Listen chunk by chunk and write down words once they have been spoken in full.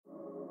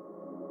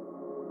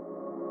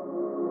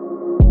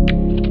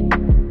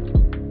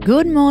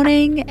Good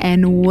morning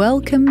and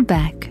welcome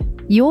back.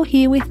 You're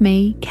here with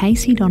me,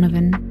 Casey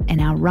Donovan,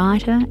 and our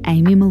writer,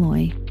 Amy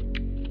Molloy.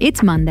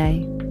 It's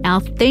Monday.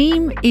 Our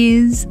theme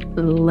is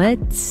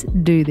Let's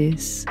Do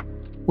This,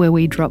 where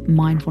we drop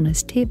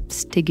mindfulness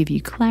tips to give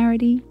you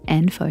clarity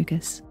and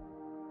focus.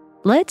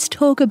 Let's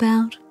talk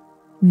about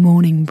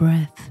morning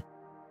breath.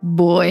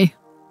 Boy,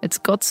 it's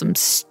got some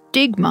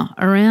stigma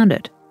around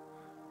it.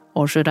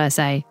 Or should I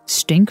say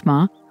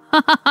stinkma?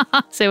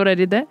 See what I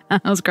did there?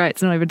 That was great.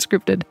 It's not even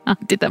scripted. I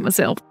did that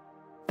myself.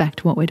 Back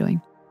to what we're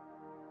doing.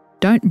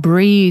 Don't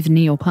breathe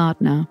near your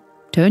partner.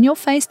 Turn your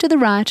face to the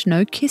right.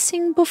 No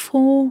kissing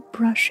before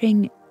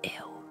brushing. Ew.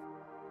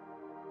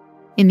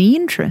 In the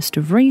interest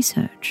of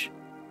research,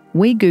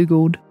 we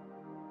Googled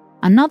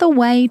another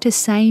way to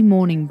say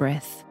morning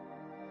breath,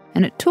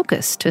 and it took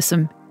us to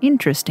some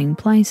interesting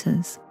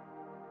places.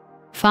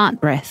 Fart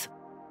breath.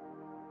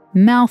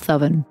 Mouth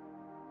oven.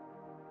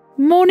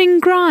 Morning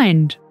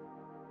grind.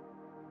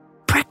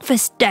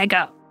 Breakfast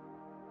dagger.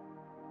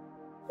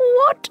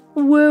 What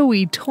were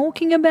we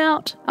talking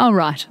about? Oh,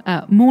 right.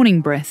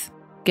 Morning breath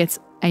gets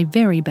a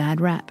very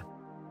bad rap.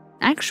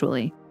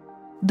 Actually,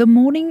 the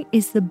morning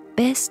is the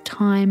best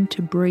time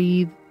to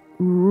breathe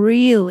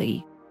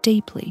really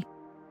deeply.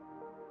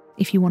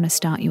 If you want to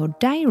start your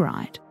day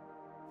right,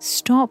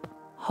 stop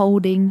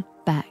holding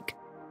back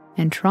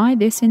and try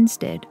this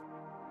instead.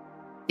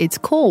 It's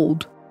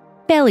called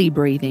belly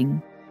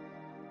breathing.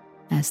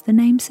 As the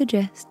name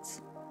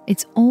suggests,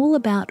 it's all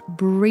about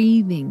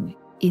breathing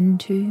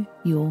into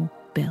your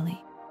belly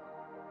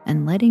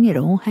and letting it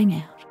all hang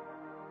out.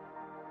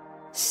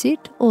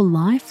 Sit or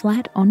lie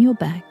flat on your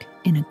back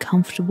in a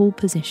comfortable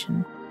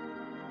position.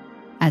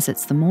 As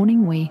it's the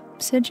morning, we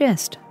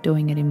suggest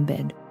doing it in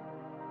bed.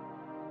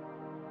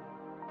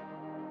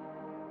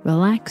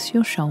 Relax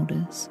your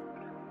shoulders.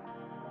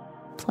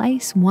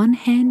 Place one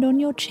hand on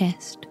your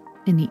chest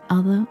and the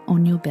other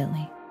on your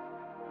belly.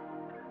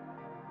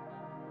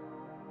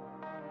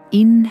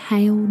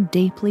 Inhale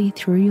deeply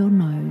through your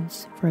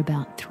nose for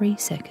about 3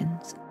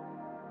 seconds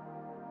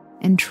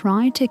and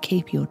try to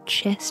keep your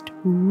chest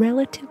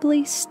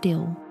relatively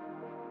still,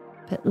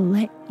 but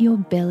let your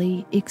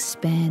belly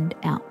expand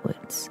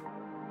outwards.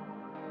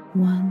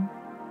 1,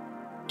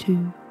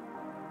 2,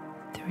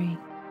 3.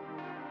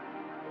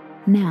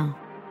 Now,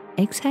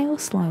 exhale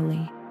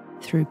slowly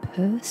through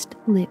pursed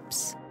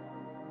lips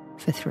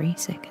for 3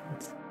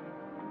 seconds.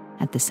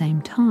 At the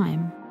same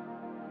time,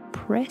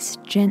 press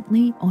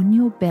gently on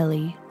your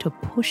belly to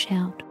push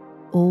out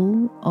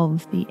all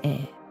of the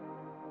air.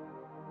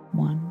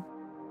 1,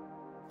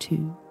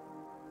 2,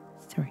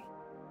 3.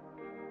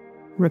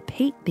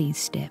 Repeat these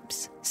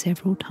steps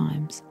several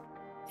times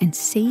and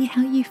see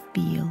how you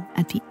feel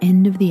at the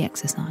end of the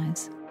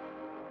exercise.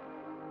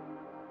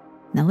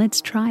 Now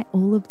let's try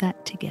all of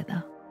that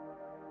together.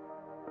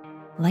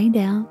 Lay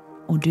down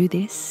or do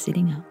this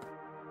sitting up.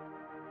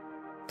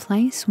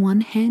 Place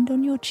one hand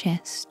on your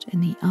chest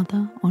and the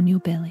other on your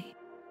belly.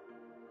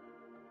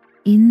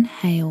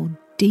 Inhale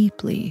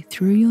deeply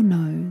through your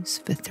nose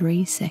for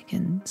 3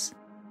 seconds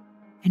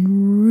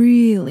and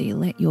really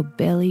let your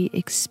belly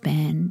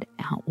expand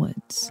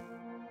outwards.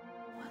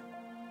 1,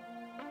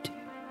 2,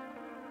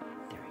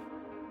 3.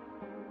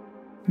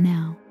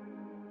 Now,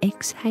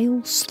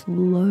 exhale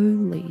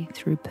slowly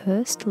through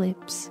pursed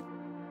lips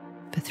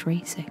for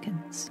 3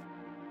 seconds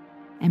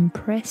and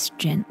press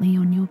gently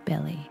on your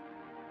belly.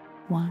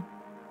 1,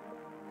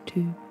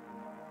 2,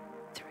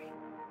 3.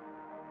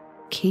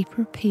 Keep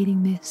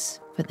repeating this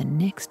for the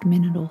next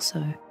minute or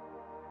so.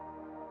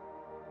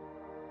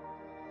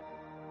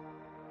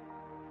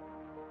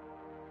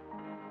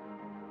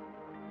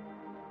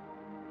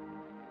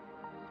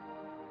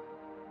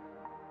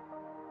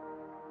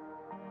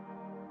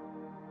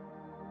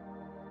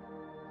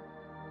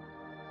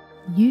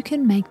 You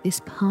can make this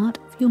part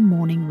of your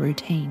morning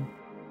routine.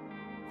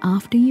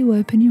 After you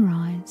open your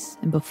eyes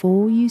and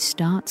before you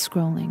start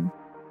scrolling,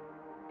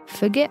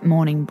 forget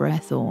morning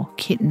breath or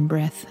kitten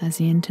breath as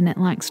the internet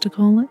likes to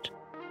call it.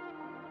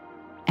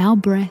 Our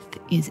breath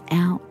is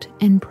out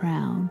and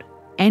proud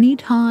any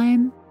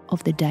time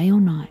of the day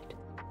or night.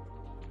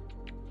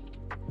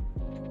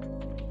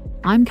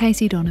 I'm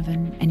Casey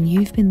Donovan and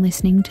you've been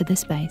listening to The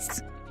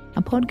Space,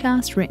 a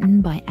podcast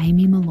written by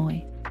Amy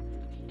Molloy.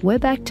 We're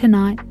back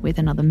tonight with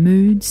another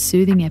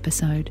mood-soothing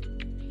episode.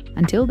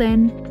 Until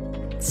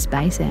then,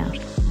 space out.